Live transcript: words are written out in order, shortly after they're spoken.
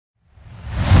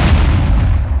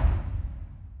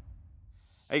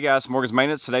Hey guys, Morgan's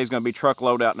Maintenance. Today's going to be truck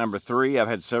loadout number 3. I've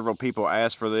had several people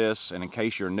ask for this, and in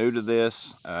case you're new to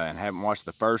this and haven't watched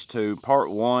the first two, part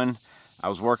 1, I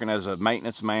was working as a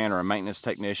maintenance man or a maintenance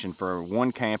technician for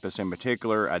one campus in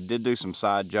particular. I did do some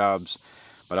side jobs,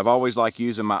 but I've always liked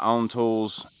using my own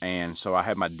tools, and so I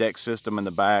had my deck system in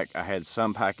the back. I had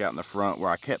some Packout in the front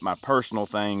where I kept my personal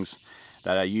things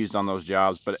that I used on those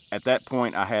jobs, but at that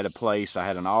point I had a place, I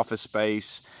had an office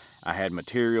space, I had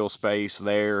material space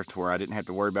there to where I didn't have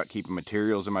to worry about keeping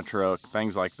materials in my truck,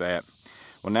 things like that.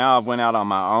 Well, now I've went out on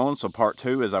my own, so part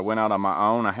 2 is I went out on my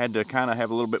own. I had to kind of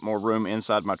have a little bit more room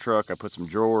inside my truck. I put some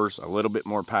drawers, a little bit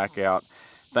more Packout,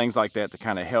 things like that to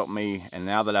kind of help me. And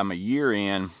now that I'm a year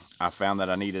in, I found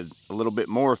that I needed a little bit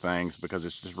more things because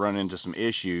it's just run into some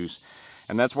issues.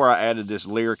 And that's where I added this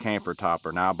Leer camper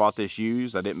topper. Now I bought this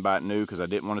used, I didn't buy it new because I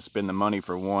didn't want to spend the money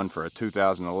for a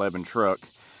 2011 truck.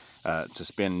 To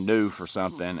spend new for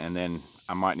something, and then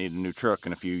I might need a new truck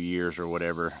in a few years or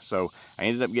whatever. So I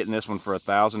ended up getting this one for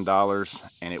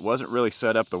 $1,000, and it wasn't really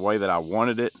set up the way that I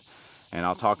wanted it, and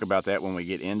I'll talk about that when we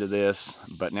get into this.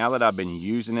 But now that I've been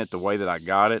using it the way that I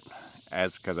got it,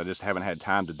 as because I just haven't had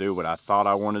time to do what I thought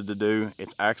I wanted to do,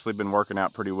 it's actually been working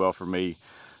out pretty well for me.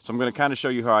 So I'm going to kind of show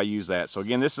you how I use that. So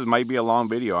again, this is maybe a long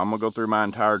video. I'm going to go through my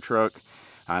entire truck.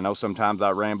 I know sometimes I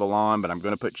ramble on, but I'm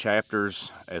going to put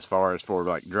chapters as far as for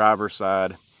like driver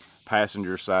side,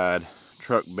 passenger side,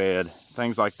 truck bed,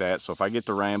 things like that. So if I get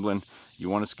to rambling, you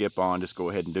want to skip on, just go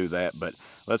ahead and do that. But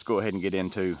let's go ahead and get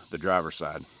into the driver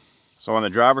side. So on the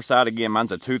driver side, again,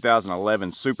 mine's a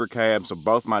 2011 Super Cab, so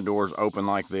both my doors open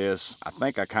like this. I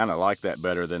think I kind of like that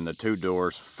better than the 2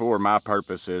 doors for my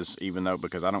purposes, even though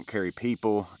because I don't carry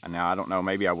people. And now I don't know,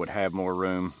 maybe I would have more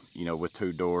room, you know, with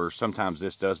 2 doors. Sometimes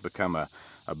this does become a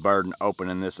burden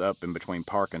opening this up in between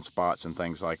parking spots and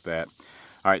things like that.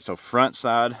 All right, so front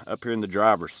side up here in the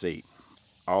driver's seat.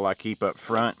 All I keep up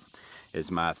front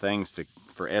is my things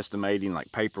for estimating,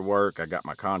 like paperwork. I got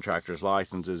my contractor's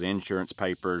licenses, insurance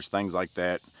papers, things like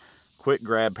that. Quick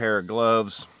grab pair of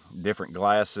gloves, different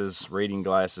glasses, reading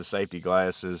glasses, safety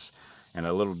glasses, and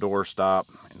a little door stop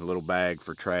and a little bag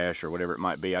for trash or whatever it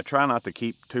might be. I try not to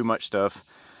keep too much stuff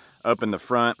up in the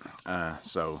front,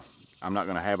 so I'm not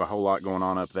going to have a whole lot going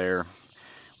on up there.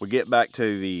 We get back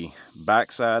to the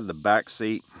back side, the back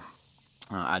seat.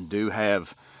 I do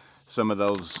have some of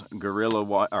those gorilla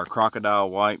or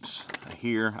crocodile wipes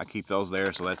here. I keep those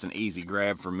there, so that's an easy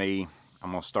grab for me.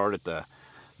 I'm going to start at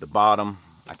the bottom.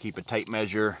 I keep a tape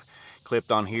measure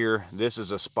clipped on here. This is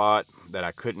a spot that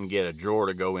I couldn't get a drawer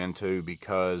to go into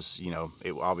because, you know,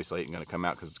 it obviously ain't going to come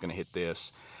out because it's going to hit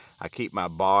this. I keep my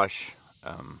Bosch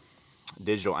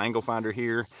digital angle finder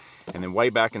here, and then way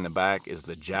back in the back is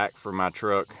the jack for my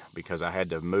truck because I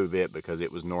had to move it because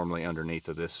it was normally underneath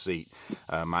of this seat.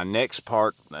 My next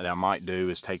part that I might do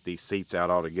is take these seats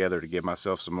out altogether to give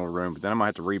myself some more room, but then I might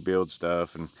have to rebuild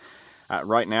stuff. And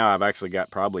right now I've actually got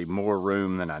probably more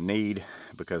room than I need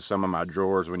because some of my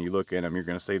drawers, when you look at them, you're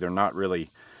going to see they're not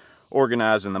really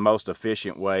organized in the most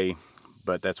efficient way,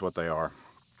 but that's what they are.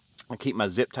 I keep my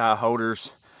zip tie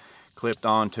holders clipped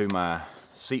onto my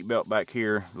seat belt back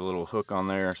here, the little hook on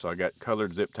there. So I got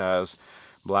colored zip ties,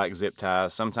 black zip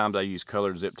ties. Sometimes I use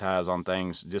colored zip ties on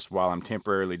things just while I'm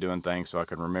temporarily doing things so I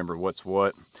can remember what's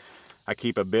what. I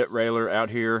keep a bit railer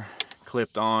out here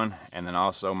clipped on, and then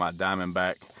also my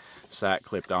Diamondback sack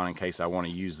clipped on in case I want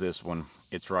to use this one.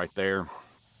 It's right there.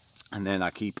 And then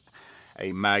I keep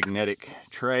a magnetic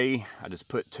tray. I just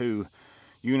put 2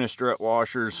 unistrut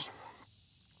washers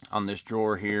on this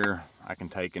drawer here. I can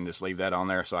take and just leave that on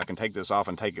there so I can take this off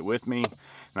and take it with me.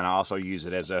 And I also use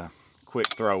it as a quick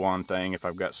throw on thing if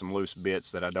I've got some loose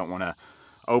bits that I don't want to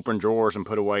open drawers and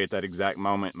put away at that exact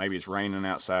moment. Maybe it's raining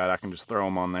outside, I can just throw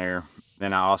them on there.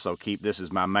 Then I also keep, this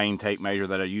is my main tape measure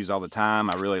that I use all the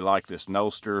time. I really like this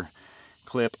Noster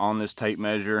clip on this tape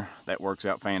measure. That works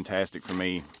out fantastic for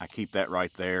me. I keep that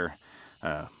right there.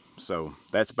 So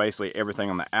that's basically everything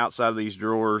on the outside of these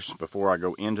drawers. Before I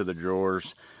go into the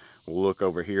drawers, we'll look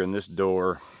over here in this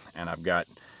door, and I've got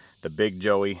the Big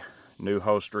Joey new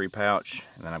holstery pouch,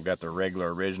 and then I've got the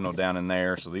regular original down in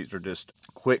there. So these are just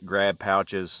quick grab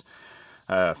pouches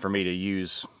for me to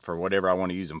use for whatever I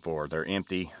want to use them for. They're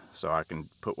empty, so I can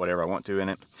put whatever I want to in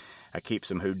it. I keep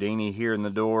some Houdini here in the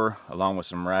door along with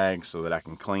some rags so that I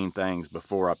can clean things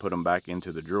before I put them back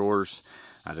into the drawers.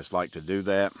 I just like to do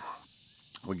that.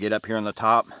 We get up here on the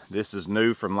top. This is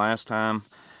new from last time.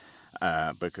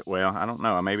 Well, I don't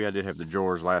know, maybe I did have the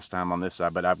drawers last time on this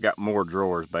side, but I've got more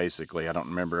drawers basically. I don't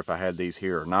remember if I had these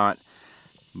here or not,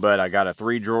 but I got a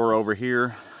 3 drawer over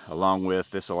here, along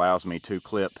with this allows me to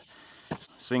clip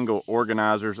single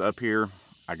organizers up here.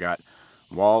 I got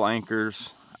wall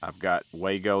anchors, I've got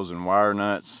Wagos and wire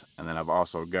nuts, and then I've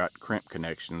also got crimp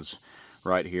connections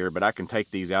right here. But I can take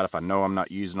these out if I know I'm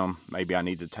not using them. Maybe I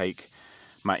need to take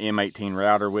my M18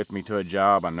 router with me to a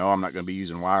job. I know I'm not going to be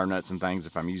using wire nuts and things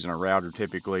if I'm using a router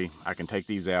typically. I can take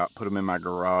these out, put them in my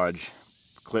garage,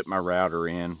 clip my router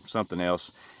in, something else.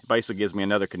 It basically gives me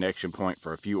another connection point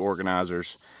for a few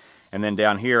organizers. And then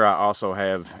down here I also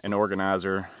have an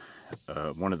organizer,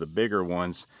 one of the bigger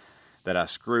ones that I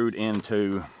screwed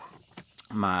into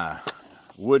my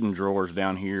wooden drawers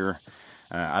down here.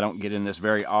 I don't get in this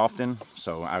very often,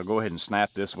 so I'll go ahead and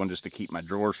snap this one just to keep my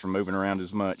drawers from moving around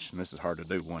as much. And this is hard to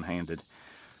do one-handed.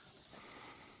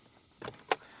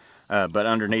 But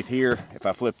underneath here, if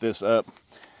I flip this up,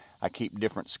 I keep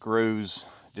different screws,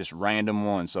 just random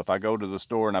ones. So if I go to the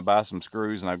store and I buy some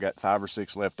screws and I've got 5 or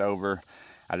 6 left over,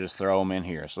 I just throw them in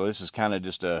here. So this is kind of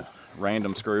just a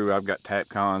random screw. I've got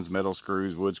Tapcons, metal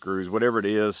screws, wood screws, whatever it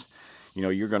is. You know,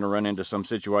 you're going to run into some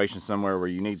situation somewhere where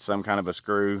you need some kind of a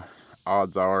screw.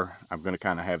 Odds are I'm going to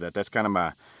kind of have that. That's kind of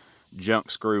my junk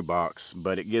screw box,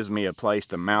 but it gives me a place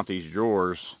to mount these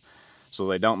drawers so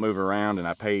they don't move around. And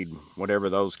I paid whatever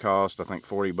those cost, I think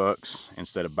 40 bucks,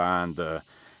 instead of buying the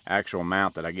actual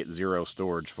mount that I get 0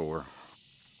 storage for.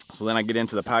 So then I get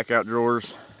into the Packout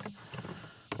drawers.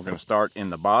 We're going to start in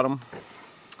the bottom.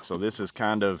 So this is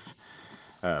kind of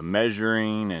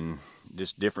measuring and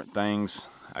just different things.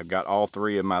 I've got all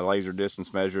 3 of my laser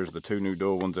distance measures, the 2 new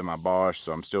dual ones in my Bosch,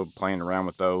 so I'm still playing around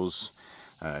with those.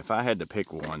 If I had to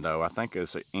pick one though, I think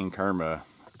this Inkerma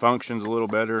functions a little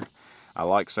better. I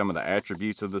like some of the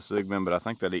attributes of the Sigma, but I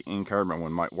think that the Inkerma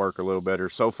one might work a little better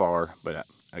so far, but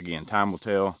again, time will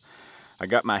tell. I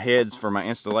got my heads for my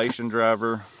installation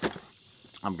driver.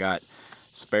 I've got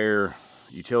spare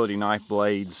utility knife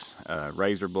blades,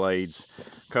 razor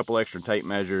blades, a couple extra tape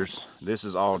measures. This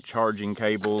is all charging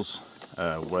cables,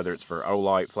 whether it's for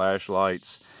Olight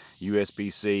flashlights,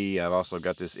 USB-C. I've also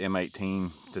got this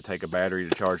M18 to take a battery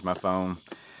to charge my phone.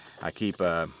 I keep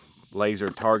a laser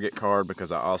target card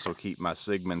because I also keep my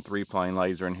Sigma 3-plane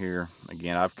laser in here.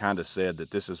 Again, I've kind of said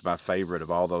that this is my favorite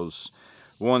of all those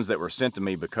ones that were sent to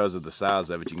me because of the size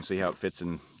of it. You can see how it fits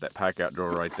in that Packout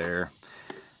drawer right there.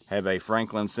 Have a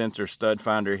Franklin sensor stud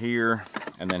finder here,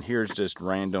 and then here's just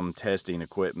random testing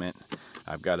equipment.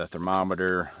 I've got a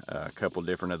thermometer, a couple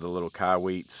different of the little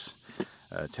Kaiweets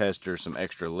testers, some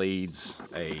extra leads,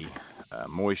 a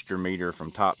moisture meter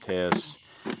from Top Test.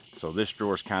 So this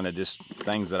drawer is kind of just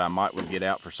things that I might would get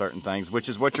out for certain things, which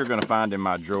is what you're going to find in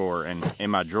my drawer. And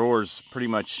in my drawers, pretty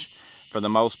much for the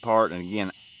most part, and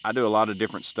again, I do a lot of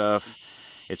different stuff.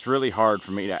 It's really hard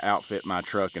for me to outfit my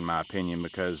truck, in my opinion,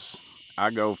 because I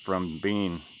go from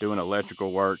doing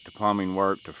electrical work to plumbing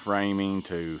work to framing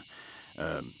to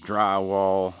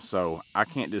drywall. So I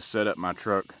can't just set up my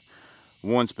truck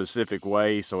one specific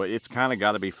way. So it's kind of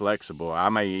got to be flexible. I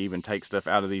may even take stuff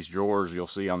out of these drawers. You'll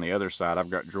see on the other side, I've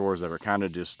got drawers that are kind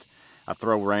of just, I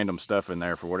throw random stuff in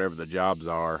there for whatever the jobs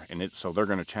are. And so they're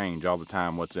going to change all the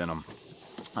time what's in them.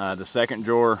 The second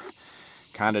drawer,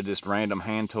 kind of just random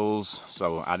hand tools.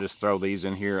 So I just throw these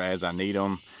in here as I need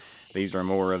them. These are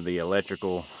more of the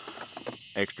electrical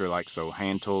extra, like so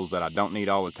hand tools that I don't need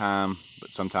all the time,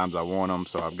 but sometimes I want them.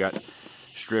 So I've got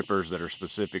strippers that are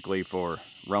specifically for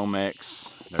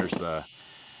Romex. There's the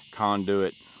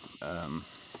conduit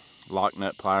lock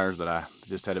nut pliers that I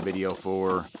just had a video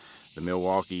for. The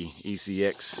Milwaukee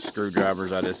ECX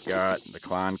screwdrivers I just got. The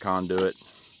Klein conduit.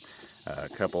 A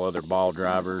couple other ball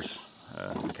drivers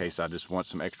in case I just want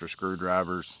some extra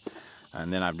screwdrivers.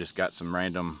 And then I've just got some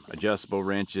random adjustable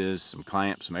wrenches, some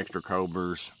clamps, some extra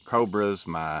cobras,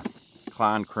 my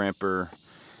Klein crimper.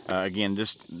 Again,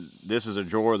 this is a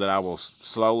drawer that I will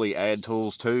slowly add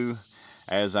tools to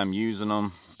as I'm using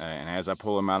them and as I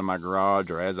pull them out of my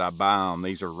garage or as I buy them.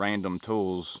 These are random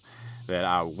tools that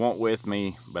I want with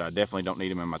me, but I definitely don't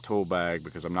need them in my tool bag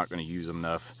because I'm not going to use them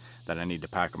enough that I need to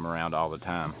pack them around all the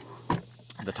time.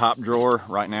 The top drawer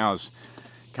right now is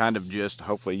kind of just,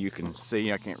 hopefully you can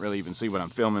see, I can't really even see what I'm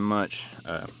filming much,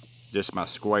 just my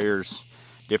squares,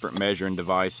 different measuring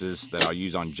devices that I'll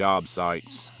use on job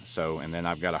sites. So, and then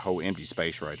I've got a whole empty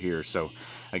space right here. So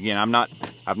again,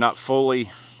 I've not fully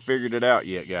figured it out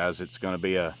yet, guys. It's going to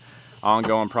be a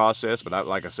ongoing process, but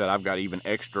like I said, I've got even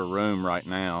extra room right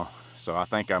now. So I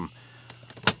think I'm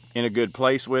in a good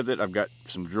place with it. I've got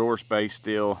some drawer space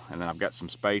still, and then I've got some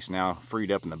space now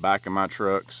freed up in the back of my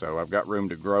truck. So I've got room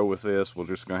to grow with this. We're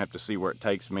just gonna have to see where it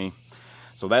takes me.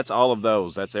 So that's all of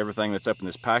those. That's everything that's up in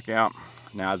this Packout.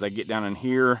 Now as I get down in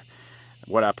here,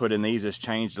 what I put in these has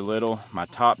changed a little. My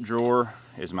top drawer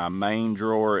is my main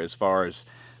drawer as far as,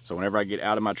 so whenever I get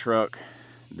out of my truck,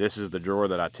 this is the drawer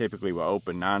that I typically will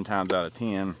open 9 times out of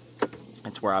 10.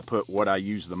 It's where I put what I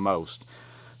use the most.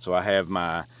 So I have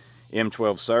my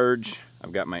M12 Surge,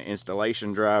 I've got my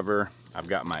installation driver, I've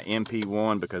got my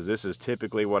MP1, because this is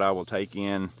typically what I will take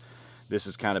in. This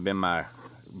has kind of been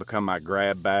become my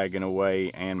grab bag in a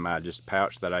way, and my just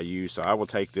pouch that I use. So I will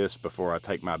take this before I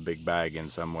take my big bag in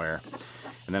somewhere.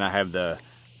 And then I have the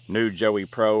new Joey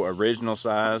Pro original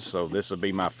size, so this will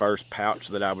be my first pouch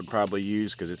that I would probably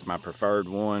use because it's my preferred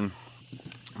one.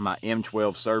 My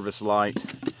M12 service light,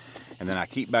 and then I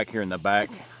keep back here in the back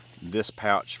this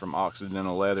pouch from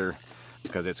Occidental Leather,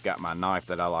 because it's got my knife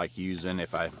that I like using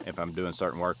if I'm doing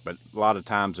certain work. But a lot of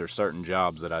times there's certain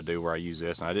jobs that I do where I use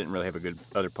this, and I didn't really have a good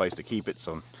other place to keep it,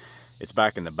 so it's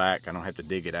back in the back. I don't have to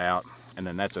dig it out. And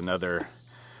then that's another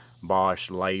Bosch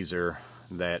laser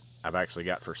that I've actually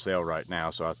got for sale right now,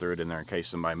 so I threw it in there in case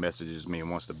somebody messages me and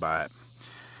wants to buy it.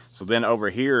 So then over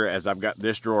here, as I've got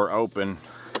this drawer open,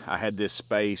 I had this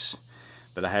space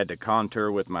that I had to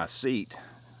contour with my seat,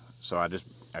 so I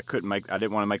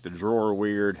didn't want to make the drawer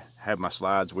weird, have my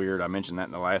slides weird. I mentioned that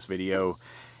in the last video.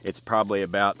 It's probably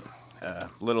about a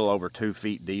little over 2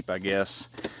 feet deep, I guess.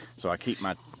 So I keep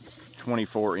my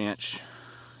 24-inch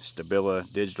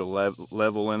Stabila digital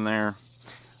level in there.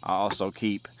 I also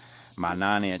keep my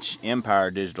 9-inch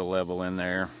Empire digital level in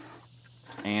there,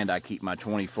 and I keep my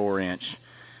 24-inch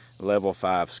level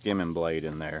 5 skimming blade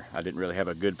in there. I didn't really have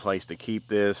a good place to keep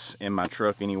this in my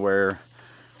truck anywhere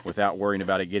without worrying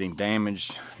about it getting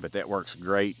damaged, but that works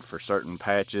great for certain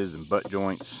patches and butt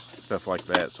joints, stuff like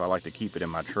that. So I like to keep it in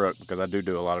my truck because I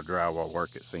do a lot of drywall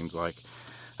work, it seems like.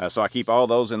 So I keep all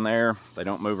those in there. They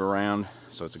don't move around,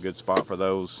 so it's a good spot for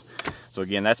those. So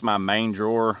again, that's my main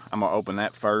drawer. I'm gonna open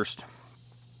that first.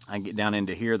 I get down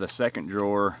into here. The second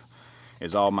drawer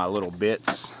is all my little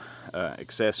bits,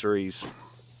 accessories.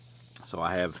 So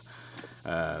I have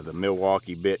the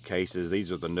Milwaukee bit cases.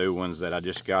 These are the new ones that I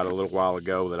just got a little while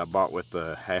ago that I bought with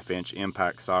the 1/2-inch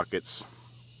impact sockets.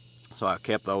 So I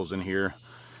kept those in here.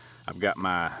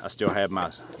 I still have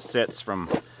my sets from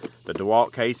the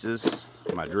DeWalt cases,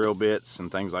 my drill bits and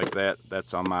things like that.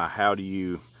 That's on my how do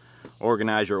you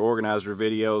organize your organizer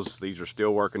videos. These are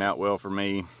still working out well for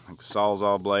me.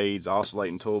 Sawzall blades,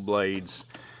 oscillating tool blades,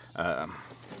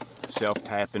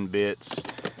 self-tapping bits.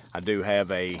 I do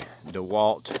have a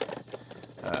DeWalt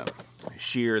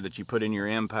shear that you put in your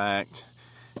impact,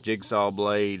 jigsaw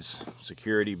blades,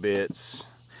 security bits.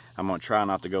 I'm going to try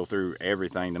not to go through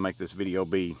everything to make this video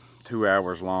be 2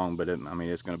 hours long, but I mean,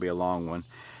 it's going to be a long one.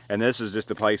 And this is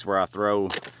just a place where I throw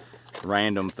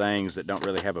random things that don't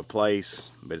really have a place,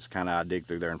 but it's kind of, I dig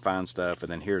through there and find stuff.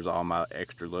 And then here's all my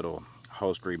extra little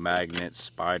holstery magnets,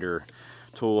 spider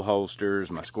tool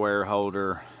holsters, my square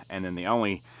holder, and then the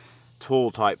only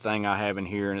tool type thing I have in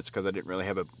here, and it's because I didn't really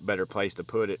have a better place to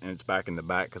put it, and it's back in the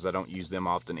back because I don't use them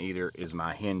often either, is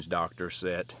my hinge doctor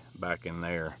set back in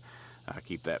there. I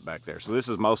keep that back there. So this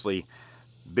is mostly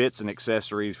bits and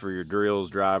accessories for your drills,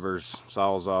 drivers,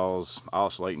 sawzalls,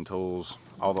 oscillating tools,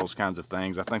 all those kinds of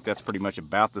things. I think that's pretty much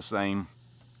about the same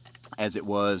as it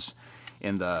was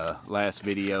in the last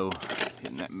video,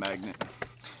 hitting that magnet.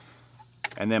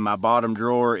 And then my bottom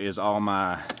drawer is all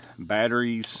my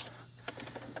batteries,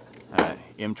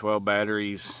 M12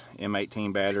 batteries,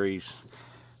 M18 batteries.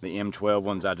 The M12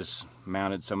 ones, I just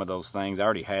mounted some of those things. I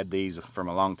already had these from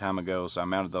a long time ago, so I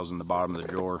mounted those in the bottom of the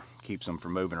drawer. Keeps them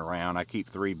from moving around. I keep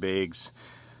 3 bigs,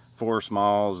 4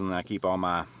 smalls, and I keep all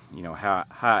my, you know,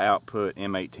 high output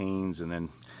M18s, and then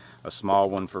a small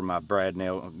one for my brad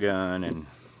nail gun and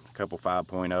a couple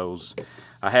 5.0s.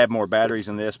 I have more batteries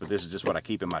in this, but this is just what I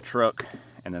keep in my truck,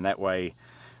 and then that way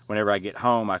whenever I get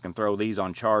home I can throw these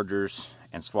on chargers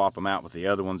and swap them out with the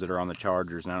other ones that are on the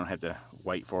chargers, and I don't have to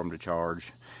wait for them to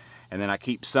charge. And then I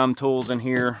keep some tools in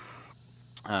here.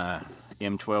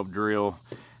 M12 drill,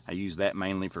 I use that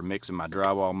mainly for mixing my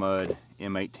drywall mud.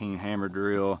 M18 hammer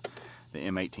drill, the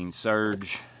M18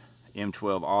 Surge,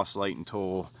 M12 oscillating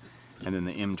tool, and then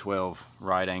the M12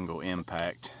 right angle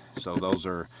impact. So those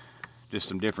are just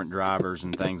some different drivers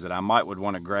and things that I would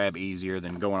want to grab easier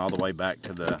than going all the way back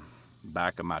to the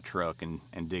back of my truck and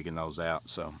digging those out.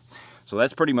 So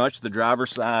that's pretty much the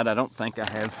driver's side. I don't think I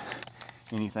have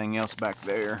anything else back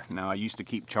there. Now, I used to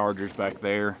keep chargers back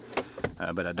there,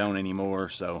 but I don't anymore.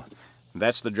 So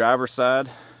that's the driver's side.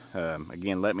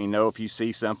 Again, let me know if you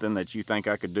see something that you think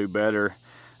I could do better.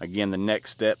 Again, the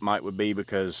next step would be,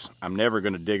 because I'm never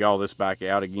going to dig all this back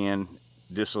out again,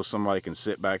 just so somebody can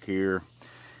sit back here.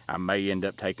 I may end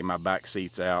up taking my back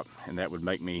seats out, and that would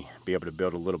make me be able to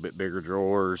build a little bit bigger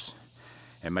drawers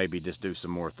and maybe just do some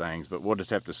more things. But we'll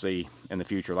just have to see in the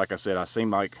future. Like I said, I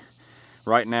seem like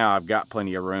right now I've got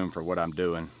plenty of room for what I'm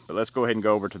doing. But let's go ahead and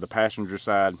go over to the passenger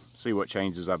side, see what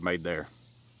changes I've made there.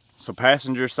 So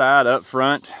passenger side up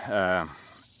front, I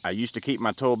used to keep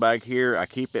my tool bag here. I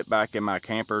keep it back in my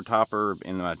camper topper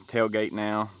in my tailgate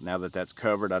now. Now that that's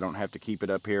covered, I don't have to keep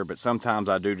it up here, but sometimes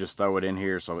I do just throw it in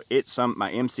here. So it's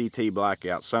my MCT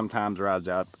Blackout sometimes rides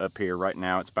out up here. Right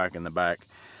now it's back in the back.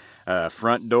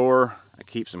 Front door, I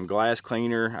keep some glass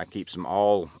cleaner. I keep some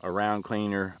all around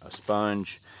cleaner, a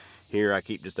sponge. Here I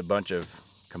keep just a bunch of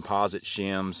composite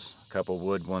shims, a couple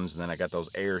wood ones, and then I got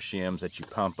those air shims that you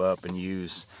pump up and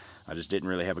use. I just didn't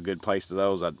really have a good place for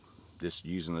those. I just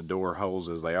using the door holes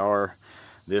as they are.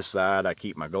 This side I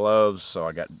keep my gloves, so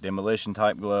I got demolition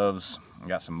type gloves, I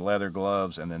got some leather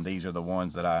gloves, and then these are the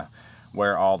ones that I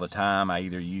wear all the time. I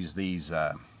either use these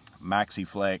Maxi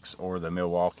Flex or the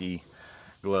Milwaukee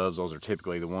gloves. Those are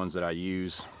typically the ones that I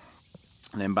use.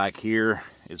 And then back here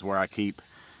is where I keep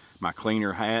my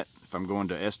cleaner hat. If I'm going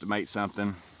to estimate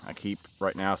something, I keep,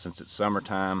 right now since it's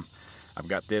summertime, I've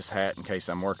got this hat in case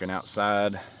I'm working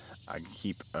outside. I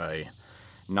keep a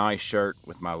nice shirt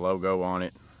with my logo on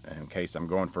it in case I'm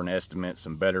going for an estimate,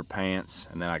 some better pants,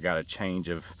 and then I got a change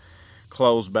of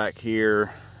clothes back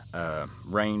here,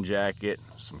 rain jacket,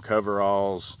 some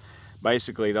coveralls.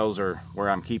 Basically those are where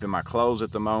I'm keeping my clothes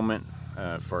at the moment,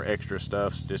 for extra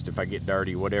stuff, just if I get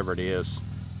dirty, whatever it is.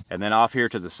 And then off here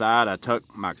to the side, I tuck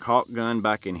my caulk gun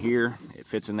back in here. It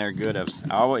fits in there good.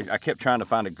 I kept trying to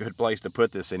find a good place to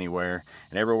put this anywhere,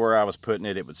 and everywhere I was putting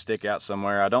it, it would stick out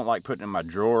somewhere. I don't like putting it in my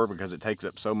drawer because it takes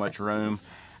up so much room.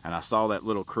 And I saw that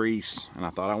little crease, and I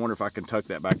thought, I wonder if I can tuck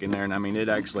that back in there. And I mean, it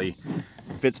actually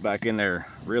fits back in there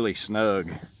really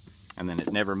snug, and then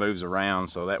it never moves around,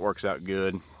 so that works out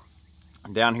good.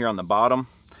 Down here on the bottom,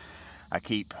 I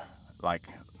keep like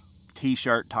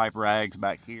t-shirt type rags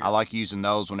back here. I like using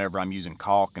those whenever I'm using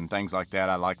caulk and things like that.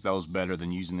 I like those better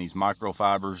than using these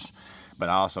microfibers, but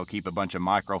I also keep a bunch of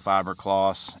microfiber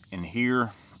cloths in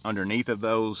here. Underneath of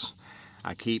those,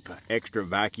 I keep extra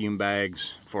vacuum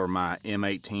bags for my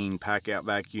M18 Packout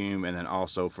vacuum, and then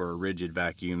also for a rigid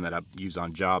vacuum that I use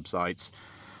on job sites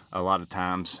a lot of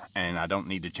times, and I don't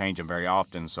need to change them very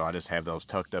often, so I just have those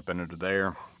tucked up under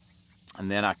there.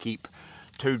 And then I keep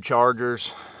 2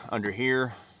 chargers under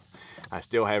here. I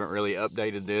still haven't really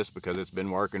updated this because it's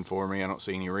been working for me. I don't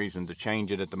see any reason to change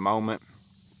it at the moment.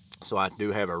 So I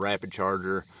do have a rapid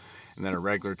charger and then a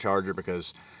regular charger,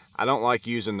 because I don't like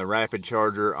using the rapid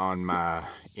charger on my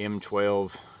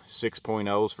M12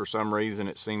 6.0s for some reason.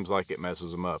 It seems like it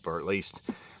messes them up, or at least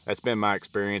that's been my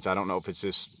experience. I don't know if it's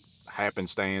just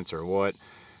happenstance or what.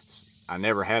 I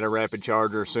never had a rapid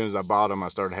charger. As soon as I bought them, I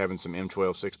started having some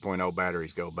M12 6.0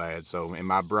 batteries go bad. So in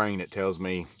my brain, it tells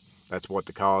me that's what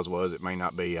the cause was. It may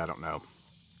not be, I don't know.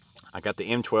 I got the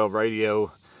M12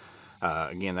 radio.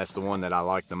 Again, that's the one that I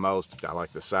like the most. I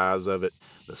like the size of it.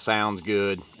 The sound's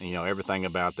good. You know, everything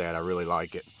about that, I really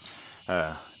like it.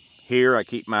 Here I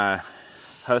keep my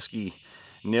Husky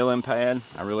kneeling pad.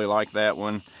 I really like that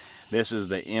one. This is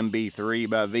the MB3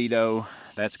 by Vito.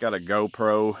 That's got a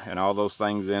GoPro and all those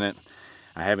things in it.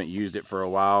 I haven't used it for a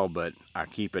while, but I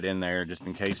keep it in there just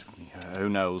in case, who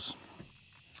knows.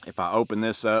 If I open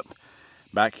this up,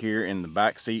 back here in the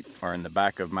back seat, or in the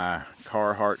back of my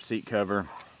Carhartt seat cover,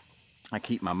 I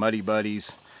keep my Muddy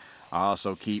Buddies. I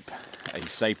also keep a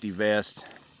safety vest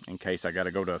in case I got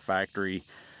to go to a factory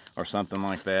or something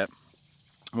like that,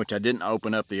 which I didn't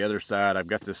open up the other side. I've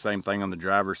got the same thing on the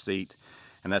driver's seat,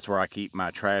 and that's where I keep my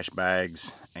trash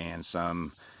bags and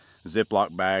some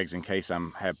Ziploc bags in case I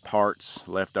have parts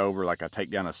left over, like I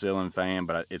take down a ceiling fan,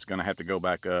 but it's going to have to go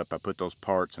back up. I put those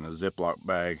parts in a Ziploc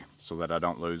bag so that I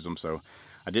don't lose them. So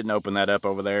I didn't open that up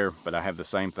over there, but I have the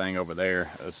same thing over there,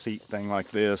 a seat thing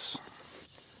like this,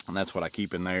 and that's what I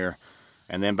keep in there.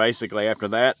 And then basically after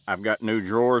that, I've got new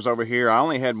drawers over here. I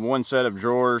only had 1 set of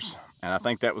drawers, and I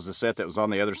think that was the set that was on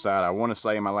the other side, I want to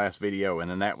say, in my last video, and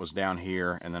then that was down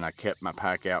here, and then I kept my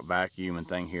Packout vacuum and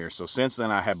thing here. So since then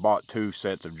I have bought 2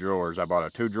 sets of drawers. I bought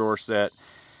a 2-drawer set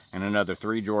and another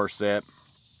 3-drawer set.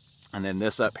 And then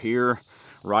this up here,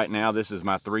 right now, this is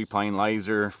my 3-plane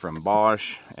laser from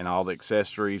Bosch and all the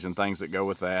accessories and things that go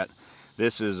with that.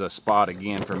 This is a spot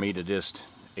again for me to just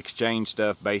exchange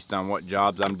stuff based on what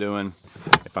jobs I'm doing.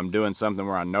 If I'm doing something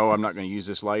where I know I'm not going to use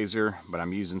this laser, but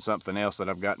I'm using something else that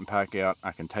I've got in Packout,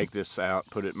 I can take this out,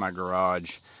 put it in my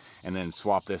garage, and then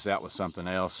swap this out with something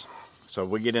else. So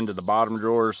we get into the bottom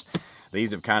drawers.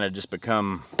 These have kind of just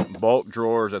become bulk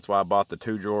drawers. That's why I bought the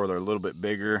 2-drawer. They're a little bit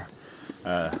bigger.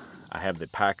 I have the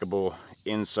packable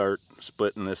insert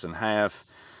splitting this in half.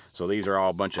 So these are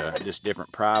all a bunch of just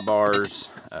different pry bars,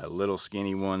 little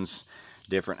skinny ones,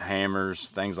 different hammers,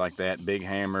 things like that, big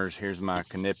hammers. Here's my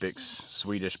Knipex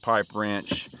Swedish pipe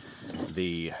wrench,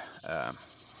 the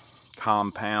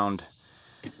compound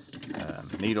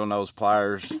needle nose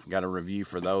pliers, got a review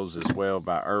for those as well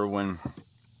by Irwin.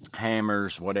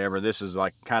 Hammers, whatever. This is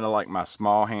like kind of like my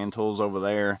small hand tools over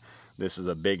there. This is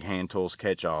a big hand tools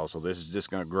catch-all, so this is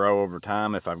just going to grow over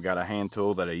time. If I've got a hand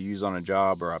tool that I use on a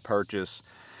job or I purchase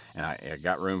and I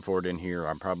got room for it in here,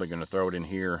 I'm probably going to throw it in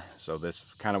here. So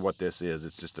that's kind of what this is.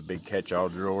 It's just a big catch-all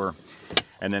drawer.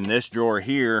 And then this drawer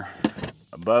here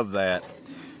above that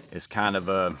is kind of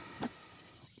a,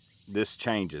 this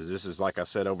changes. This is, like I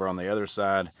said, over on the other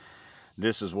side.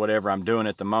 This is whatever I'm doing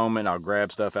at the moment. I'll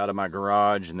grab stuff out of my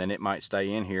garage, and then it might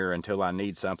stay in here until I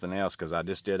need something else, because I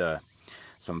just did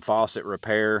some faucet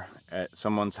repair at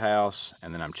someone's house,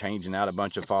 and then I'm changing out a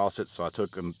bunch of faucets. So I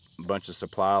took a bunch of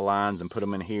supply lines and put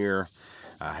them in here.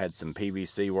 I had some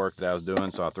PVC work that I was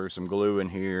doing, so I threw some glue in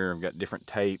here. I've got different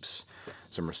tapes,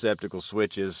 some receptacle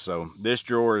switches. So this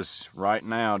drawer is right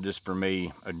now just for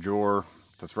me a drawer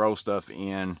to throw stuff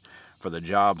in for the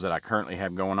jobs that I currently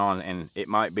have going on. And it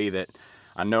might be that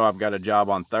I know I've got a job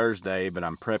on Thursday, but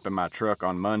I'm prepping my truck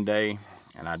on Monday,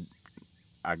 and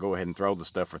I go ahead and throw the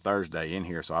stuff for Thursday in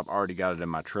here. So I've already got it in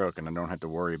my truck and I don't have to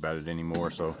worry about it anymore.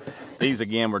 So these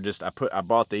again were just, I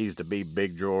bought these to be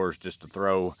big drawers just to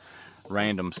throw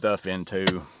random stuff into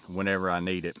whenever I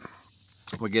need it.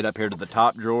 We get up here to the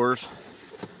top drawers.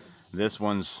 This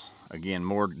one's again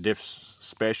more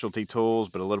specialty tools,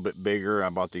 but a little bit bigger. I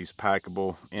bought these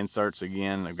packable inserts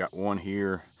again. I've got one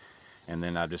here, and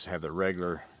then I just have the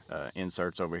regular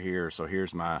inserts over here. So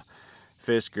here's my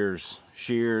Fiskars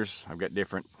shears. I've got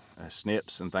different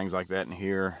snips and things like that in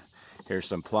here. Here's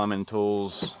some plumbing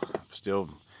tools. I'm still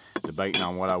debating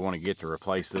on what I want to get to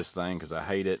replace this thing because I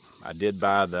hate it. I did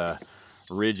buy the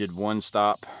rigid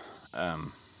one-stop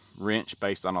wrench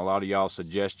based on a lot of y'all's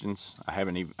suggestions. I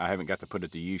haven't got to put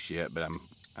it to use yet, but I'm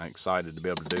excited to be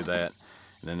able to do that.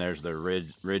 And then there's the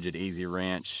rigid easy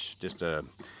wrench, just a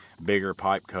bigger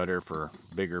pipe cutter for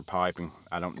bigger piping.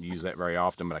 I don't use that very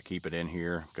often, but I keep it in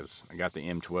here because I got the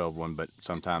M12 one, but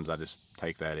sometimes I just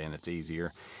take that in. It's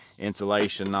easier.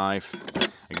 Insulation knife.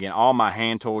 Again, all my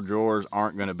hand tool drawers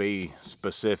aren't going to be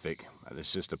specific.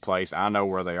 It's just a place. I know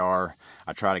where they are.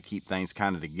 I try to keep things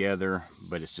kind of together,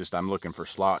 but it's just I'm looking for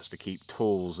slots to keep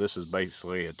tools. This is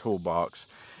basically a toolbox.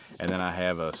 And then I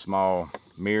have a small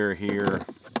mirror here,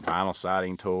 vinyl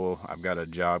siding tool. I've got a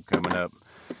job coming up,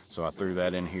 so I threw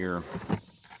that in here.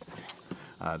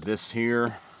 This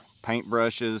here, paint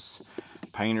brushes,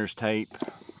 painter's tape,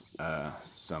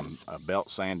 some belt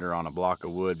sander on a block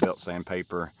of wood, belt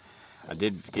sandpaper. I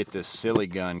did get this silly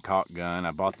gun, caulk gun.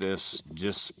 I bought this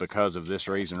just because of this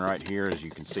reason right here. As you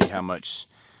can see how much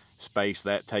space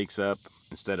that takes up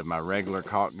instead of my regular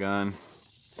caulk gun.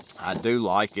 I do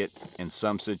like it in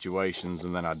some situations,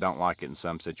 and then I don't like it in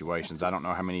some situations. I don't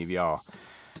know how many of y'all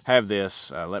have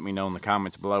this. Let me know in the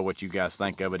comments below what you guys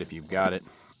think of it if you've got it.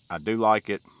 I do like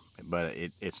it, but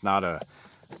it's not a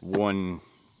one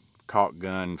caulk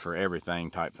gun for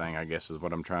everything type thing, I guess is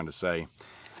what I'm trying to say.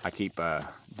 I keep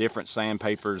different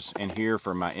sandpapers in here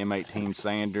for my M18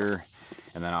 sander,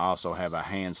 and then I also have a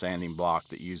hand sanding block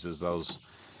that uses those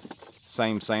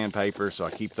same sandpaper, so I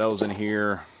keep those in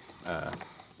here.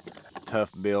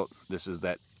 Tough Built, this is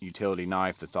that utility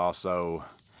knife that's also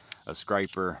a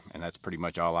scraper, and that's pretty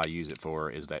much all I use it for,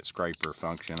 is that scraper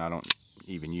function. I don't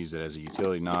even use it as a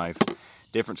utility knife.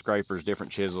 Different scrapers,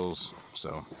 different chisels,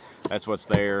 so that's what's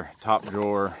there. Top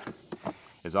drawer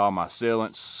is all my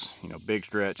sealants, you know, Big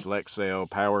Stretch, Lexel,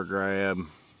 Power Grab,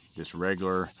 just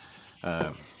regular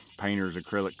painter's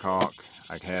acrylic caulk.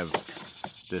 I have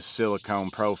this silicone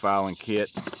profiling kit.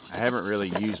 I haven't really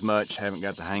used much, haven't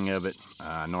got the hang of it.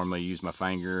 I normally use my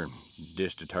finger and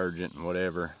dish detergent and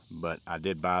whatever, but I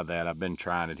did buy that. I've been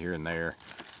trying it here and there.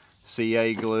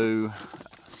 CA glue,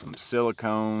 some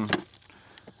silicone,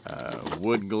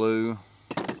 wood glue.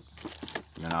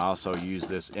 And I also use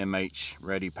this MH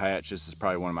Ready patch. This is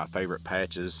probably one of my favorite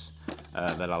patches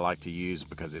that I like to use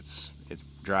because it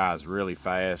dries really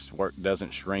fast. Work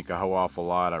doesn't shrink a whole awful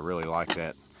lot. I really like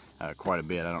that quite a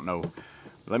bit. I don't know.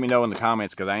 Let me know in the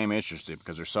comments because I am interested,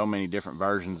 because there's so many different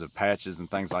versions of patches and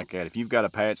things like that. If you've got a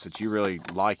patch that you really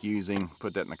like using,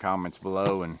 put that in the comments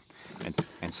below and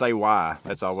say why.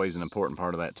 That's always an important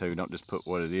part of that too. Don't just put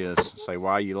what it is. Say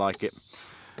why you like it.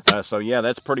 So yeah,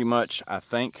 that's pretty much, I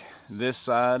think, this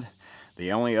side.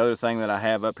 The only other thing that I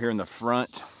have up here in the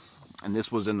front, and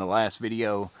this was in the last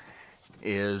video,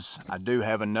 is I do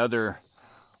have another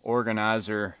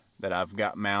organizer that I've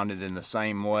got mounted in the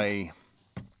same way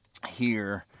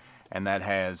here, and that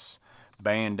has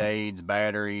band-aids,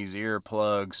 batteries,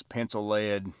 earplugs, pencil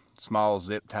lead, small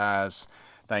zip ties,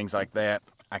 things like that.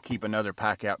 I keep another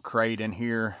Packout crate in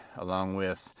here along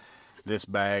with this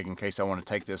bag in case I want to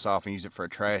take this off and use it for a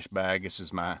trash bag. This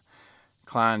is my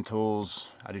Klein tools.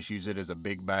 I just use it as a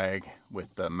big bag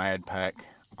with the Mad Pack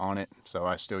on it, so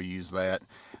I still use that.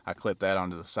 I clip that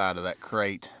onto the side of that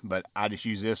crate, but I just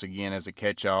use this again as a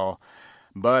catch-all.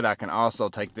 But I can also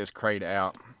take this crate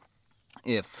out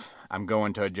if I'm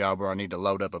going to a job where I need to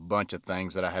load up a bunch of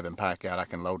things that I have in Packout. I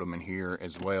can load them in here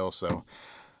as well. So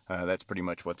that's pretty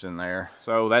much what's in there.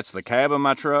 So that's the cab of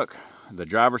my truck, the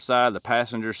driver's side, the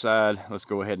passenger side. Let's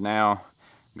go ahead now,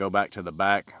 go back to the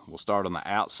back. We'll start on the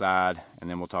outside and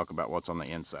then we'll talk about what's on the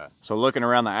inside. So looking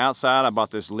around the outside, I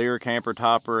bought this Leer camper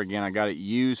topper. Again, I got it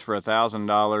used for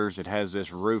 $1,000. It has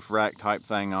this roof rack type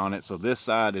thing on it. So this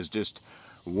side is just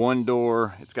one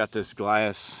door. It's got this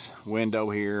glass window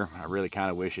here. I really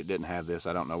kind of wish it didn't have this.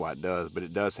 I don't know why it does, but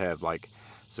it does have like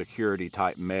security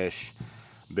type mesh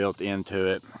built into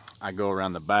it. I go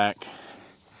around the back,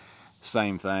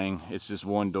 same thing. It's just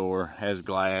one door, has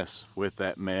glass with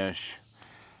that mesh.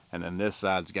 And then this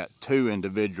side's got two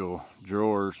individual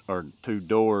drawers, or two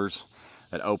doors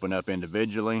that open up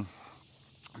individually.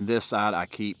 This side I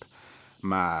keep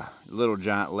my little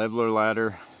giant leveler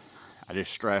ladder. I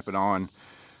just strap it on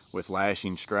with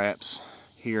lashing straps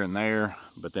here and there,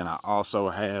 but then I also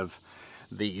have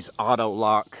these auto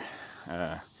lock.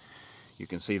 You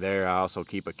can see there I also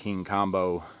keep a King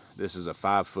Combo. This is a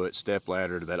 5-foot step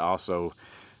ladder that also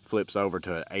flips over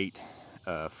to an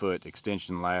 8-foot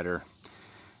extension ladder.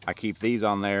 I keep these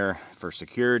on there for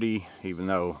security, even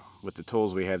though with the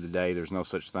tools we have today there's no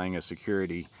such thing as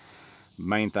security.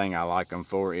 Main thing I like them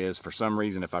for is, for some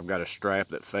reason, if I've got a strap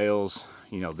that fails,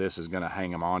 you know, this is going to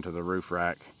hang them onto the roof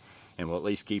rack and will at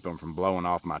least keep them from blowing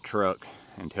off my truck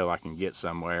until I can get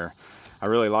somewhere. I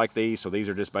really like these. So these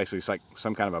are just basically like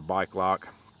some kind of a bike lock.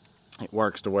 It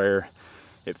works to where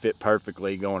it fit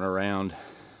perfectly going around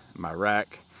my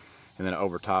rack, and then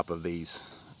over top of these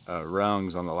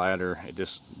rungs on the ladder, it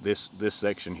just this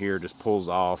section here just pulls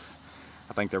off.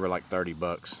 I think they were like 30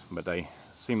 bucks, but they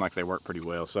seem like they work pretty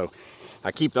well. So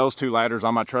I keep those two ladders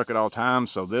on my truck at all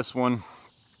times. So this one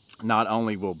not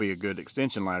only will be a good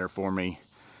extension ladder for me,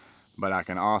 but I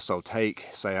can also take,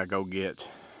 say I go get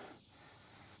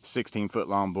 16-foot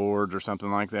long boards or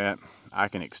something like that, I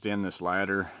can extend this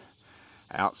ladder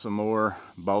out some more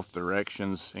both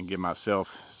directions and give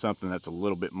myself something that's a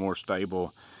little bit more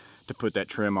stable to put that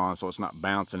trim on, so it's not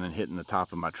bouncing and hitting the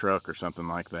top of my truck or something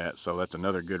like that. So that's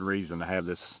another good reason to have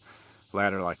this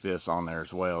ladder like this on there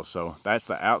as well. So that's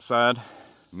the outside.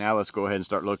 Now let's go ahead and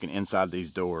start looking inside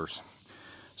these doors.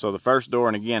 So the first door,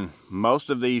 and again, most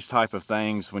of these type of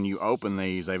things, when you open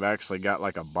these, they've actually got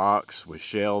like a box with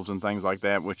shelves and things like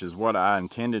that, which is what I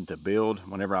intended to build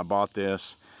whenever I bought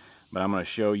this. But I'm going to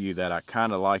show you that I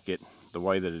kind of like it the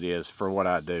way that it is for what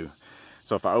I do.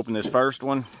 So if I open this first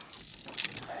one,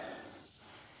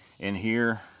 in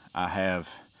here I have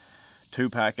two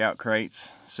Packout crates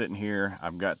sitting here.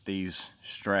 I've got these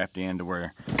strapped in to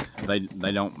where they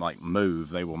don't like move.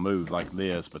 They will move like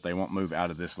this, but they won't move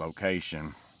out of this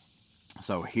location.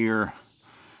 So here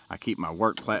I keep my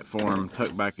work platform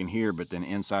tucked back in here, but then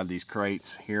inside these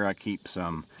crates here I keep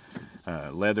some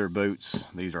leather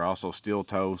boots. These are also steel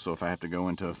toe, so if I have to go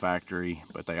into a factory,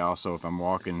 but they also, if I'm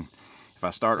walking, if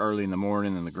I start early in the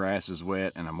morning and the grass is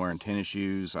wet and I'm wearing tennis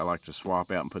shoes, I like to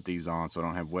swap out and put these on so I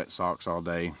don't have wet socks all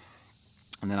day.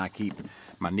 And then I keep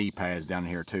my knee pads down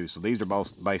here too. So these are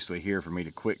both basically here for me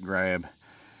to quick grab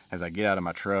as I get out of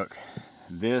my truck.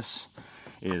 This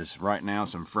is right now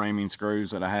some framing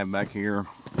screws that I have back here,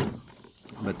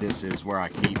 but this is where I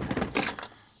keep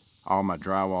all my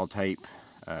drywall tape,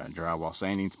 drywall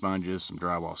sanding sponges, some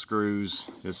drywall screws.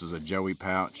 This is a Joey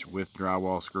pouch with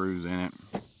drywall screws in it.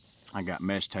 I got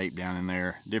mesh tape down in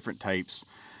there, different tapes.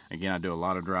 Again, I do a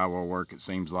lot of drywall work, it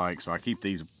seems like, so I keep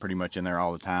these pretty much in there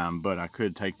all the time, but I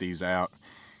could take these out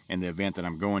in the event that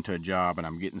I'm going to a job and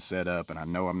I'm getting set up and I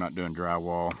know I'm not doing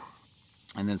drywall.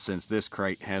 And then since this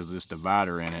crate has this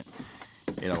divider in it,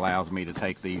 it allows me to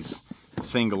take these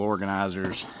single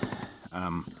organizers,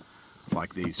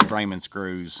 like these framing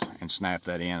screws, and snap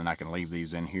that in, and I can leave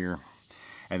these in here.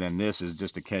 And then this is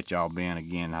just a catch-all bin.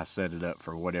 Again, I set it up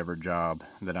for whatever job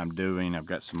that I'm doing. I've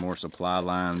got some more supply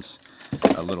lines,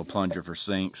 a little plunger for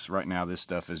sinks. Right now this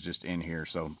stuff is just in here.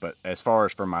 So, but as far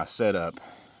as for my setup,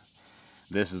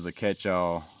 this is a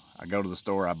catch-all. I go to the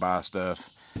store, I buy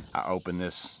stuff, I open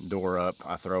this door up,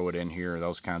 I throw it in here,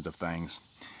 those kinds of things.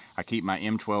 I keep my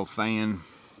M12 fan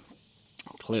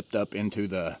clipped up into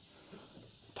the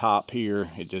top here.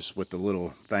 It just, with the little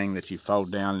thing that you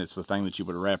fold down, it's the thing that you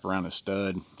would wrap around a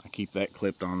stud. I keep that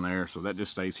clipped on there, so that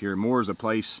just stays here. More as a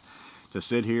place to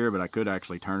sit here, but I could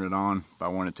actually turn it on if I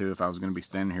wanted to, if I was going to be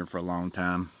standing here for a long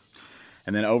time.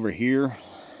 And then over here,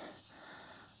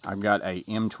 I've got a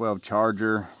M12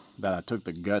 charger that I took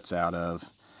the guts out of,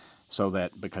 so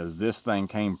that, because this thing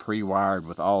came pre-wired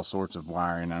with all sorts of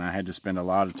wiring, and I had to spend a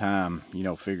lot of time, you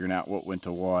know, figuring out what went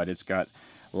to what. It's got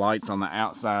lights on the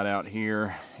outside out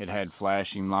here. It had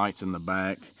flashing lights in the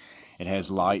back. It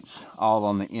has lights all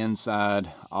on the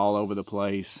inside, all over the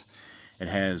place. It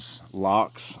has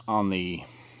locks on the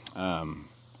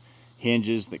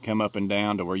hinges that come up and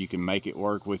down to where you can make it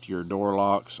work with your door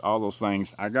locks, all those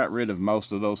things. I got rid of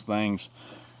most of those things,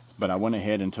 but I went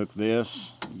ahead and took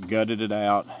this, gutted it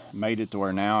out, made it to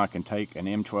where now I can take an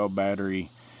M12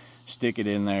 battery, stick it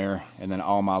in there, and then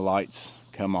all my lights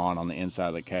come on the inside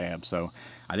of the cab. So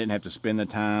I didn't have to spend the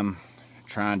time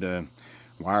trying to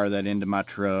wire that into my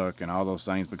truck and all those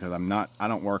things, because I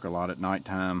don't work a lot at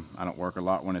nighttime. I don't work a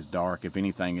lot when it's dark. If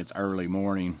anything, it's early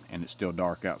morning and it's still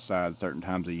dark outside certain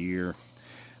times of year.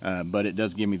 But it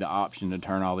does give me the option to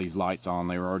turn all these lights on.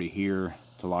 They were already here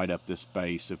to light up this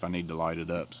space if I need to light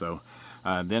it up. So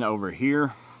then over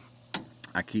here,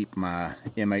 I keep my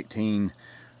M18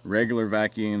 regular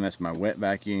vacuum. That's my wet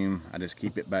vacuum. I just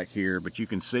keep it back here. But you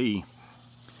can see,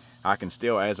 I can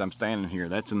still, as I'm standing here,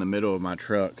 that's in the middle of my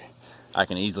truck. I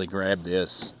can easily grab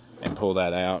this and pull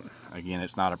that out. Again,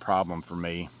 it's not a problem for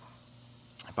me.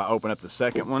 If I open up the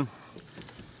second one,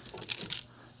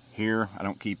 here I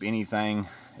don't keep anything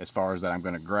as far as that I'm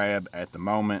going to grab at the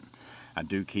moment. I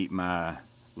do keep my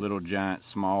little giant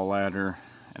small ladder,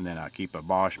 and then I keep a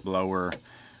Bosch blower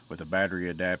with a battery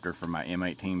adapter for my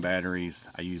M18 batteries.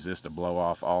 I use this to blow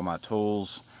off all my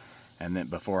tools, and then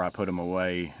before I put them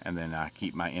away, and then I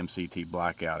keep my MCT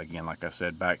blackout, again, like I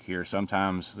said, back here.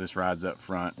 Sometimes this rides up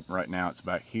front. Right now it's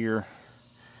back here.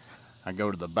 I go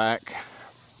to the back,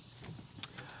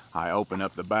 I open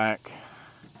up the back,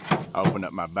 open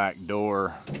up my back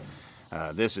door.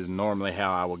 This is normally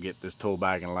how I will get this tool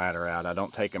bag and ladder out. I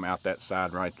don't take them out that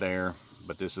side right there,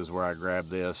 but this is where I grab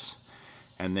this.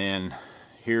 And then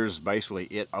here's basically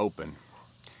it open.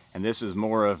 And this is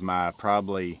more of my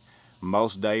probably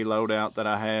most day loadout that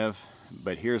I have,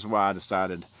 but here's why I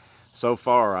decided, so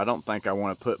far I don't think I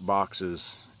want to put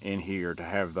boxes in here to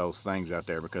have those things out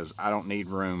there, because I don't need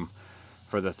room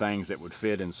for the things that would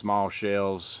fit in small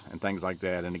shelves and things like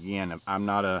that. And again, I'm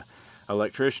not a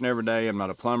electrician every day, I'm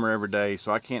not a plumber every day,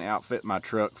 so I can't outfit my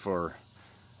truck for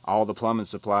all the plumbing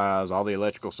supplies, all the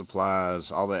electrical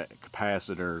supplies, all the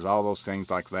capacitors, all those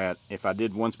things like that. If I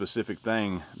did one specific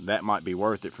thing, that might be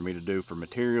worth it for me to do for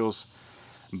materials.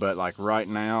 But like right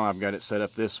now, I've got it set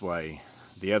up this way.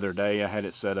 The other day I had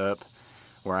it set up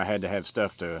where I had to have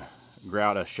stuff to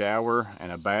grout a shower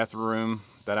and a bathroom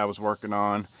that I was working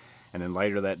on. And then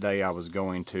later that day I was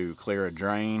going to clear a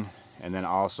drain. And then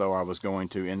also I was going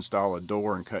to install a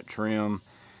door and cut trim,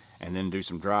 and then do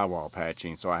some drywall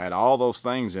patching. So I had all those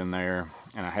things in there,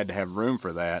 and I had to have room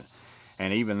for that.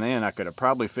 And even then, I could have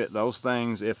probably fit those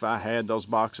things if I had those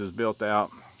boxes built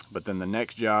out. But then the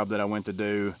next job that I went to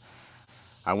do,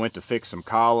 I went to fix some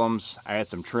columns, add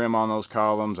some trim on those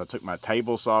columns. I took my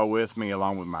table saw with me,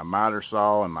 along with my miter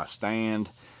saw and my stand,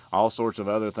 all sorts of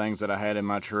other things that I had in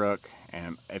my truck.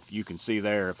 And if you can see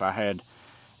there, if I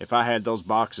had those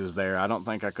boxes there, I don't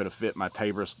think I could have fit my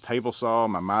table saw,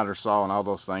 my miter saw, and all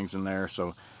those things in there.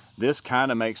 So this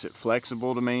kind of makes it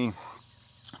flexible to me,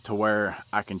 to where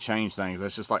I can change things.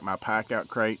 That's just like my Packout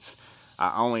crates.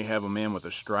 I only have them in with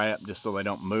a strap just so they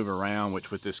don't move around,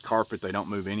 which with this carpet they don't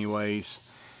move anyways.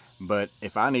 But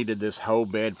if I needed this whole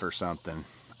bed for something,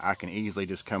 I can easily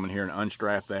just come in here and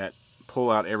unstrap that,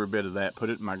 pull out every bit of that, put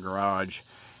it in my garage,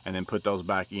 and then put those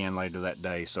back in later that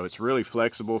day. So it's really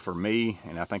flexible for me,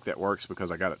 and I think that works because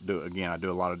I got to do, again, I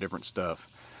do a lot of different stuff.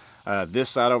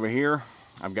 This side over here,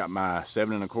 I've got my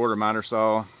 7 1/4 miter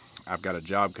saw. I've got a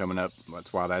job coming up,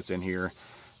 that's why that's in here.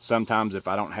 Sometimes if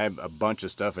I don't have a bunch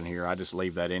of stuff in here, I just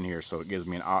leave that in here, so it gives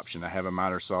me an option to have a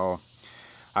miter saw.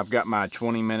 I've got my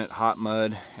 20-minute hot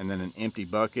mud, and then an empty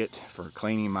bucket for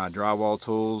cleaning my drywall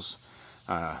tools.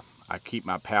 I keep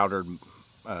my powdered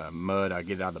mud, I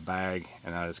get it out of the bag,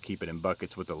 and I just keep it in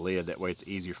buckets with a lid. That way it's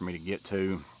easier for me to get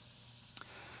to.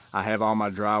 I have all my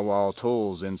drywall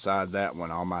tools inside that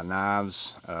one, all my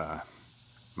knives,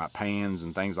 my pans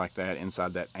and things like that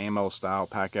inside that ammo style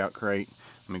Packout crate.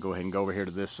 Let me go ahead and go over here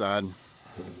to this side.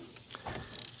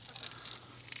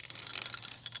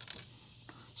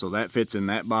 So that fits in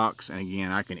that box, and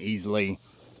again, I can easily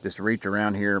just reach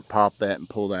around here, pop that, and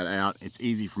pull that out. It's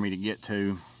easy for me to get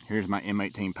to. Here's my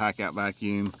M18 Packout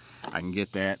vacuum. I can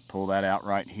get that, pull that out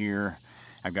right here.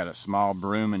 I've got a small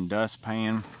broom and dust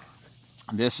pan.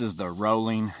 This is the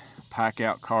rolling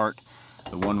Packout cart,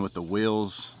 the one with the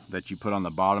wheels that you put on the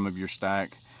bottom of your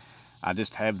stack. I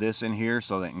just have this in here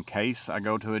so that in case I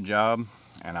go to a job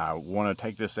and I want to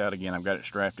take this out again, I've got it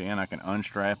strapped in, I can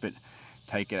unstrap it,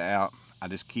 take it out. I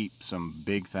just keep some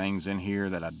big things in here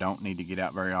that I don't need to get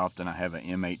out very often. I have an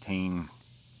M18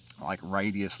 like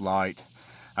radius light.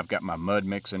 I've got my mud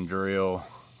mixing drill,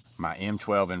 my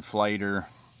M12 inflator,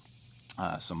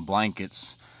 some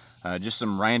blankets, just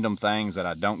some random things that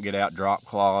I don't get out, drop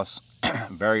cloths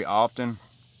very often.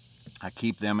 I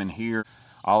keep them in here.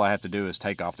 All I have to do is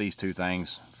take off these two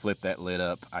things, flip that lid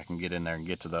up, I can get in there and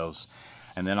get to those.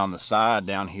 And then on the side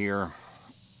down here,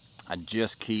 I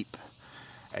just keep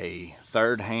a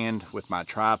third hand with my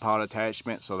tripod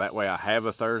attachment, so that way I have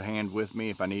a third hand with me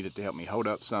if I need it to help me hold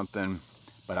up something.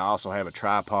 But I also have a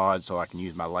tripod so I can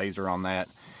use my laser on that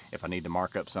if I need to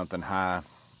mark up something high.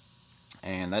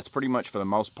 And that's pretty much for the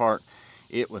most part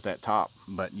it with that top.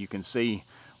 But you can see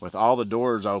with all the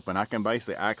doors open, I can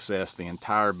basically access the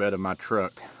entire bed of my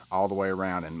truck all the way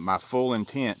around. And my full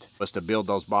intent was to build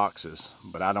those boxes,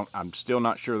 but I'm still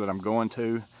not sure that I'm going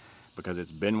to, because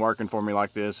it's been working for me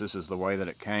like this. This is the way that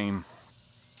it came,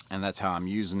 and that's how I'm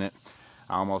using it.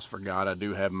 I almost forgot I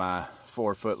do have my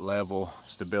 4-foot level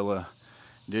Stabila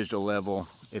digital level.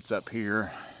 It's up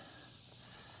here,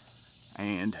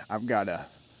 and I've got a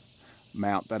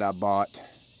mount that I bought.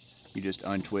 You just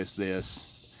untwist this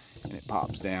and it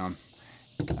pops down.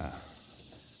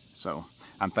 So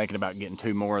I'm thinking about getting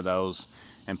 2 more of those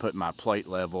and putting my plate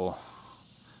level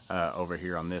over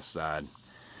here on this side.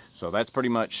 So that's pretty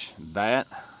much that.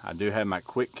 I do have my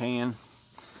quick can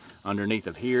underneath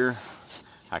of here.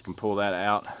 I can pull that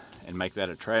out and make that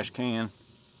a trash can.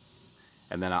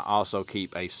 And then I also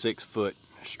keep a 6-foot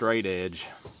straight edge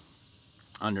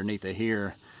underneath of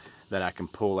here that I can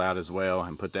pull out as well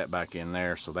and put that back in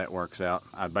there, so that works out.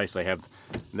 I basically have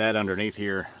that underneath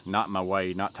here, not in my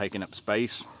way, not taking up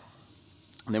space.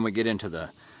 And then we get into the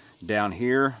down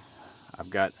here. I've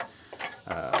got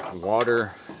a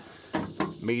water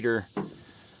meter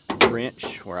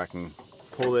wrench where I can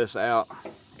pull this out.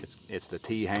 It's the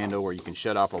T handle where you can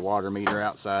shut off a water meter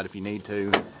outside if you need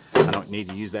to. I don't need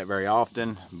to use that very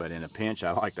often, but in a pinch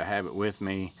I like to have it with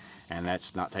me, and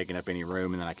that's not taking up any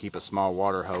room. And then I keep a small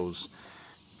water hose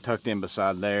tucked in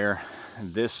beside there.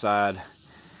 This side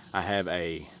I have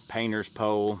a painter's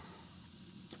pole.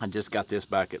 I just got this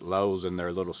back at Lowe's in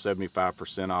their little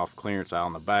 75% off clearance aisle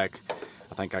on the back.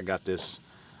 I think I got this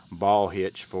ball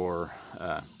hitch for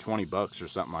 20 bucks or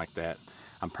something like that.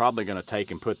 I'm probably going to take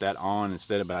and put that on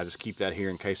instead of, but I just keep that here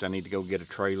in case I need to go get a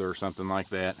trailer or something like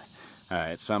that.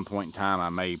 At some point in time I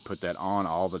may put that on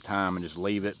all the time and just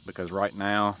leave it, because right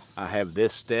now I have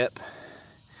this step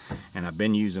and I've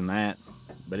been using that,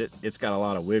 but it's got a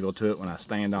lot of wiggle to it. When I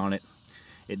stand on it,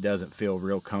 it doesn't feel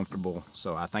real comfortable,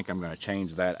 so I think I'm going to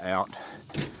change that out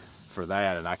for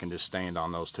that, and I can just stand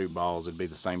on those 2 balls. It'd be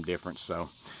the same difference. So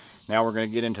now we're going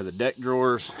to get into the deck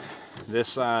drawers. This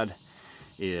side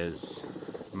is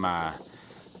my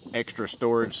extra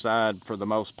storage side for the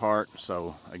most part.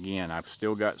 So again, I've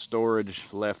still got storage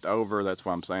left over. That's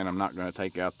why I'm saying I'm not going to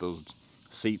take out those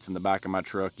seats in the back of my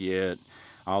truck yet.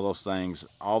 All those things,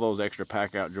 all those extra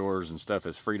pack out drawers and stuff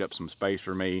has freed up some space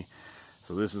for me.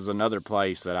 So this is another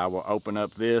place that I will open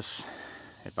up this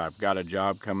if I've got a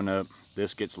job coming up.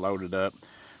 This gets loaded up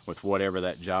with whatever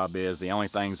that job is. The only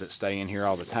things that stay in here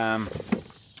all the time,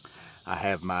 I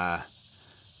have my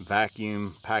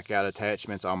vacuum pack out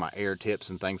attachments, all my air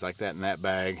tips and things like that in that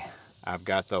bag. I've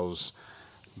got those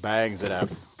bags that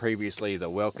I've previously, the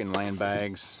Welkin land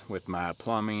bags with my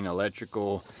plumbing,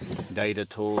 electrical, data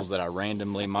tools that I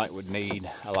randomly would need.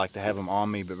 I like to have them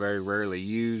on me but very rarely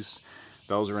use.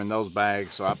 Those are in those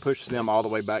bags, so I push them all the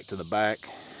way back to the back.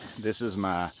 This is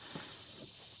my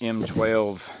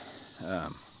M12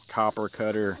 copper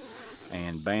cutter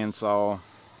and bandsaw.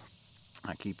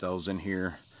 I keep those in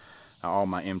here. All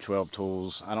my M12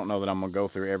 tools. I don't know that I'm gonna go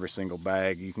through every single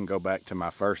bag. You can go back to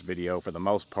my first video. For the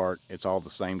most part, it's all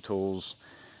the same tools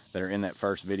that are in that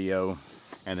first video.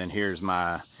 And then here's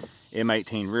my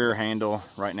M18 rear handle.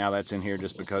 Right now that's in here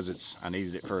just because I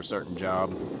needed it for a certain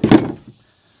job.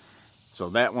 So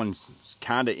that one's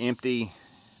kind of empty.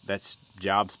 That's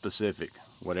job specific,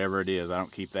 whatever it is. I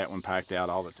don't keep that one packed out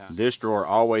all the time. This drawer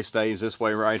always stays this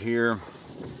way right here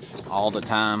all the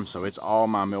time. So it's all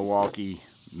my Milwaukee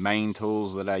main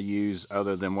tools that I use,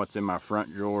 other than what's in my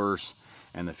front drawers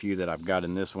and the few that I've got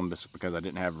in this one just because I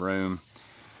didn't have room.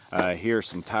 Here's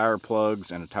some tire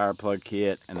plugs and a tire plug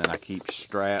kit, and then I keep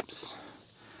straps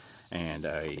and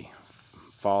a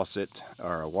faucet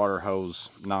or a water hose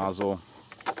nozzle,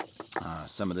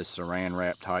 some of this saran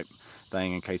wrap type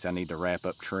thing in case I need to wrap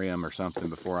up trim or something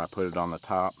before I put it on the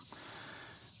top.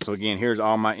 So again, here's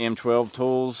all my M12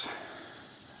 tools.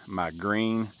 my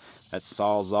green, that's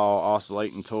Sawzall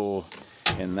oscillating tool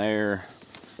in there.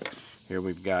 Here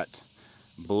we've got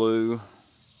blue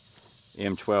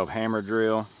M12 hammer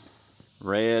drill,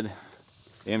 red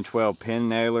M12 pin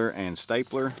nailer and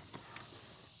stapler.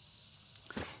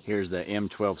 Here's the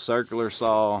M12 circular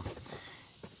saw,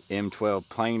 M12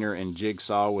 planer and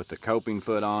jigsaw with the coping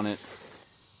foot on it,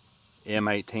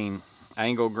 M18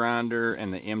 angle grinder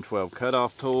and the M12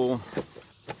 cutoff tool.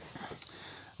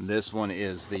 This one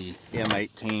is the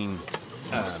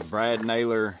M18 brad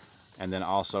nailer, and then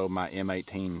also my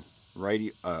M18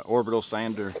 orbital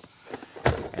sander.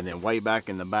 And then way back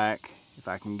in the back, if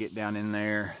I can get down in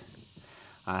there,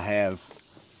 I have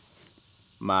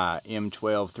my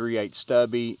M12 3/8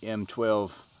 stubby,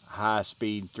 M12 high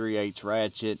speed 3/8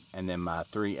 ratchet, and then my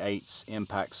 3/8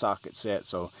 impact socket set.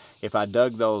 So if I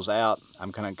dug those out,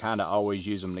 I'm gonna kind of always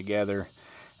use them together.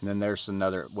 And then there's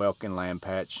another Welkin Land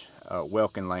pouch.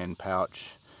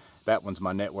 That one's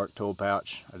my network tool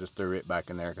pouch. I just threw it back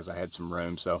in there because I had some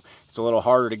room. So it's a little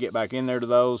harder to get back in there to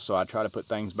those, so I try to put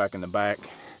things back in the back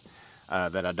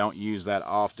that I don't use that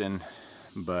often,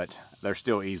 but they're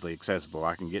still easily accessible.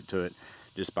 I can get to it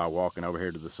just by walking over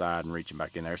here to the side and reaching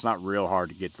back in there. It's not real hard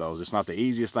to get those. It's not the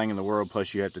easiest thing in the world,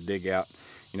 plus you have to dig out,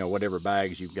 you know, whatever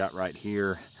bags you've got right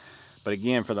here. But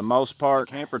again, for the most part,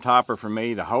 camper topper for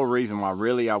me, the whole reason why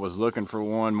really I was looking for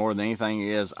one more than anything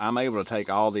is I'm able to take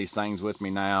all these things with me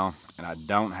now, and I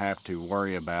don't have to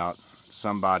worry about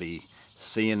somebody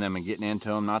seeing them and getting into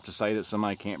them. Not to say that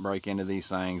somebody can't break into these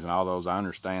things and all those, I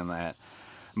understand that.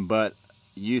 But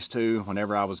used to,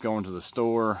 whenever I was going to the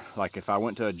store, like if I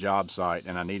went to a job site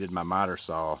and I needed my miter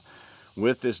saw,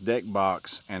 with this deck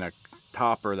box and a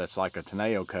topper that's like a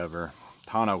tonneau cover,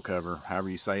 however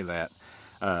you say that,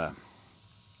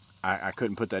 I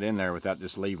couldn't put that in there without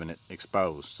just leaving it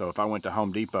exposed. So if I went to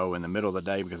Home Depot in the middle of the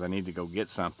day because I need to go get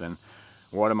something,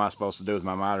 what am I supposed to do with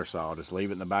my miter saw? Just leave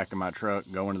it in the back of my truck,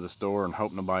 go into the store and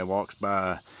hope nobody walks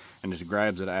by and just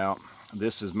grabs it out.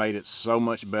 This has made it so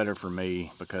much better for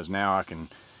me because now I can,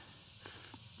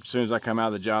 as soon as I come out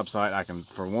of the job site, I can,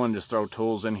 for one, just throw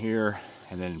tools in here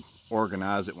and then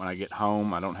organize it when I get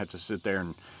home. I don't have to sit there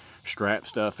and strap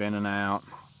stuff in and out.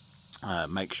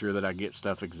 Make sure that I get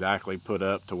stuff exactly put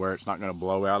up to where it's not going to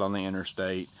blow out on the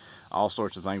interstate. All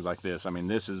sorts of things like this. I mean,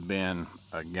 this has been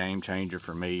a game changer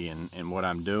for me in what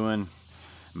I'm doing.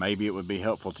 Maybe it would be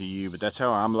helpful to you, but that's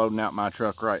how I'm loading out my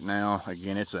truck right now.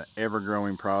 Again, it's an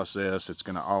ever-growing process. It's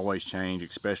going to always change,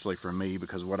 especially for me,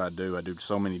 because what I do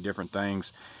so many different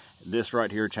things. This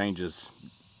right here changes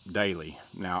daily.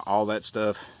 Now, all that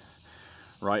stuff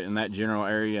right in that general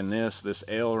area, and this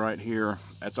L right here,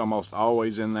 that's almost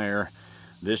always in there.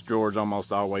 This drawer is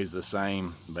almost always the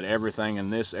same, but everything in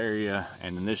this area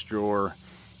and in this drawer,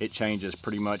 it changes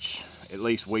pretty much at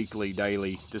least weekly,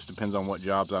 daily. Just depends on what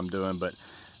jobs I'm doing. But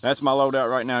that's my loadout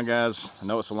right now, guys. I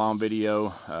know it's a long video.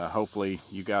 Hopefully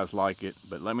you guys like it,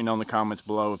 but let me know in the comments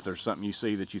below if there's something you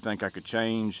see that you think I could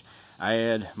change,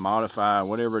 add, modify,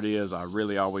 whatever it is. I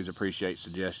really always appreciate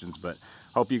suggestions, but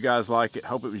hope you guys like it.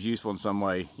 Hope it was useful in some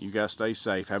way. You guys stay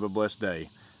safe. Have a blessed day.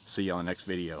 See you on the next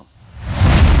video.